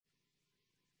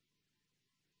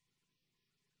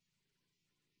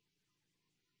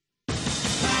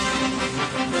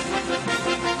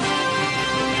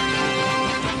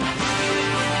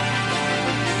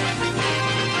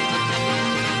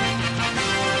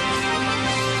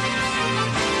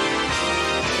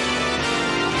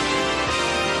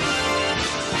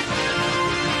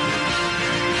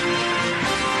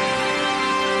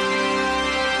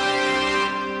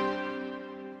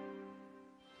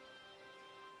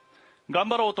頑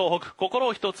張ろう東北、心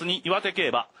を一つに岩手競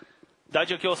馬。第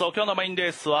10競争、今日のメインレ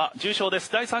ースは重賞で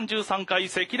す。第33回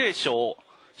せきれい賞。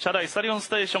社大スタリオンス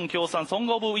テーション協賛ソン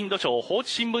グオブウィンド賞放置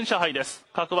新聞社杯です。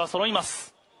各馬揃いま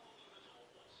す。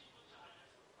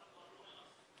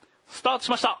スタートし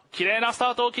ました。綺麗なス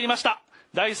タートを切りました。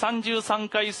第33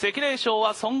回せきれい賞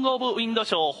はソングオブウィンド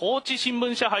賞放置新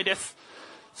聞社杯です。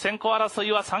先行争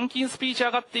いはサンキンスピーチ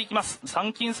上がっていきます。サ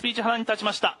ンキンスピーチ腹に立ち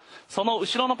ました。その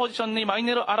後ろのポジションにマイ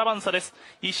ネルアラバンサです。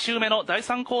1周目の第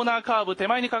3コーナーカーブ手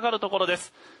前にかかるところで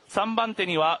す。3番手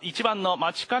には1番の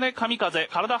マチカネカミカゼ、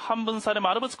体半分され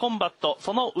丸物コンバット、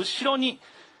その後ろに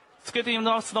つけてい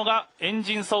ますのがエン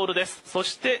ジンソウルです。そ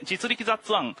して実力ザッ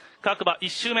ツワン、各馬1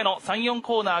周目の3、4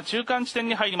コーナー中間地点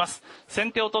に入ります。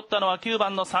先手を取ったのは9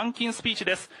番のサンキンスピーチ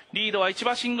です。リードは1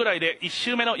馬身ぐらいで1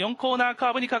周目の4コーナーカ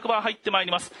ーブに各馬入ってまい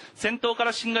ります。先頭か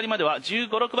らしんがりまでは15、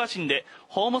6馬身で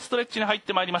ホームストレッチに入っ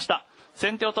てまいりました。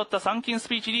先手を取ったサンキンス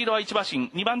ピーチ、リードは1馬身、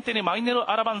2番手にマイネ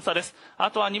ルアラバンサです。あ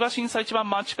とは2馬身差1番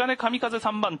マチカネ神風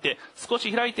3番手、少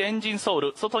し開いてエンジンソウ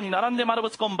ル、外に並んで丸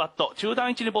物コンバット、中段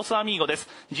位置にボスアミーゴです。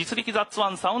実力ザッツワ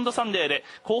ンサウンドサンデーで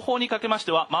後方にかけまし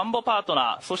てはマンボパート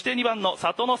ナー、そして2番の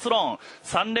サトノスローン、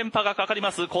3連覇がかかり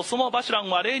ますコスモバシュラン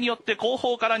は例によって後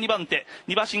方から2番手、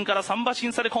2馬身から3馬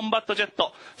身差でコンバットジェッ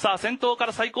ト。さあ先頭か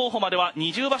ら最後方までは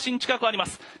20馬身近くありま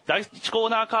す。第1コー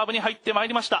ナーカーブに入ってまい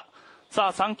りました。さ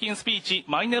あサンキンスピーチ、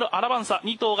マイネルアラバンサ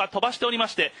2頭が飛ばしておりま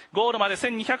して、ゴールまで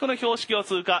1200の標識を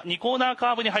通過、2コーナー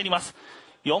カーブに入ります。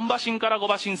4馬身から5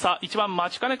馬身差、1番マ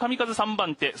チカネ神風3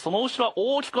番手、その後ろは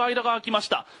大きく間が空きまし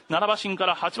た。7馬身か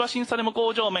ら8馬身差で向こ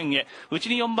う上面へ、内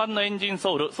に4番のエンジン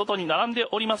ソウル、外に並んで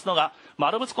おりますのが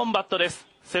丸物コンバットで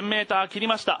す。1000m 切り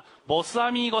ました。ボス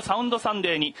アミーゴサウンドサン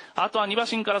デーに、あとは2馬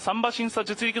身から3馬身差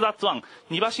実力ザッツワン、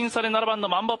2馬身差で7番の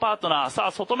マンボパートナー、さ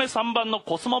あ外目3番の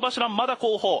コスモバシュランまだ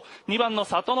後方、2番の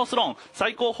サトノスロン、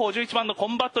最後方11番のコ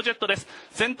ンバットジェットです。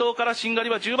先頭からしんがり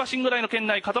は10馬身ぐらいの圏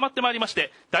内固まってまいりまし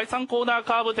て、第3コーナー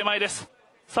カーブ手前です。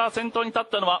さあ先頭に立っ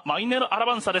たのはマイネルアラ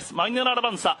バンサです。マイネルアラ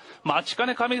バンサ、マチカ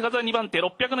ネ神風2番手、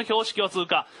600の標識を通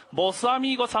過、ボスア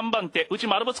ミーゴ3番手、内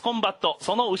丸物コンバット、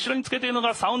その後ろにつけているの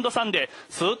がサウンドサンデー、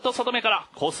スーッと外目から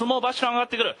コスモバシュラン上がっ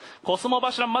てくる。コスモ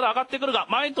バシュランまだ上がってくるが、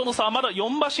前との差はまだ4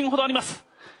馬身ほどあります。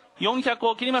400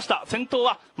を切りました。先頭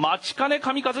はマチカネ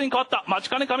神風に変わった。マ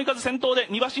チカネ神風先頭で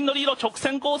2馬身のリード、直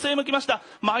線コースへ向きました。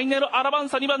マイネルアラバン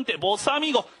サ2番手、ボスアミ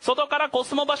ーゴ、外からコ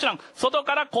スモバシュラン、外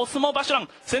からコスモバシュラン、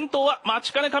先頭はマ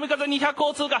チカネ神風200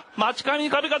を通過、マチカネ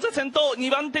神風先頭、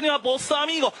2番手にはボスア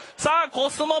ミーゴ。さあ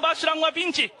コスモバシュランはピ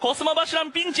ンチ、コスモバシュラ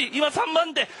ンピンチ、今3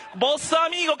番手、ボスア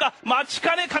ミーゴかマチ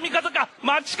カネ神風か、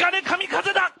マチカネ神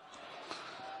風だ。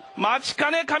マチカ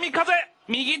ネ神風、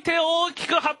右手を大き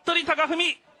く服部貴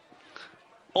文、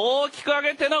大きく上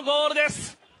げてのゴールで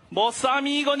す。ボスア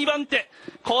ミーゴ2番手、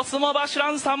コスモバシュ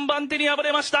ラン3番手に敗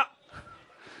れました。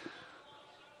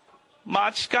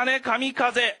マチカネ神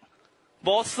風、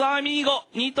ボスアミーゴ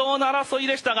2頭の争い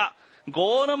でしたが、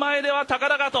ゴール前では高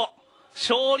々と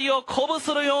勝利を鼓舞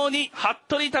するように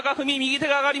服部貴文右手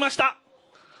が上がりました。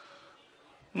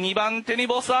2番手に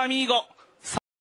ボスアミーゴ、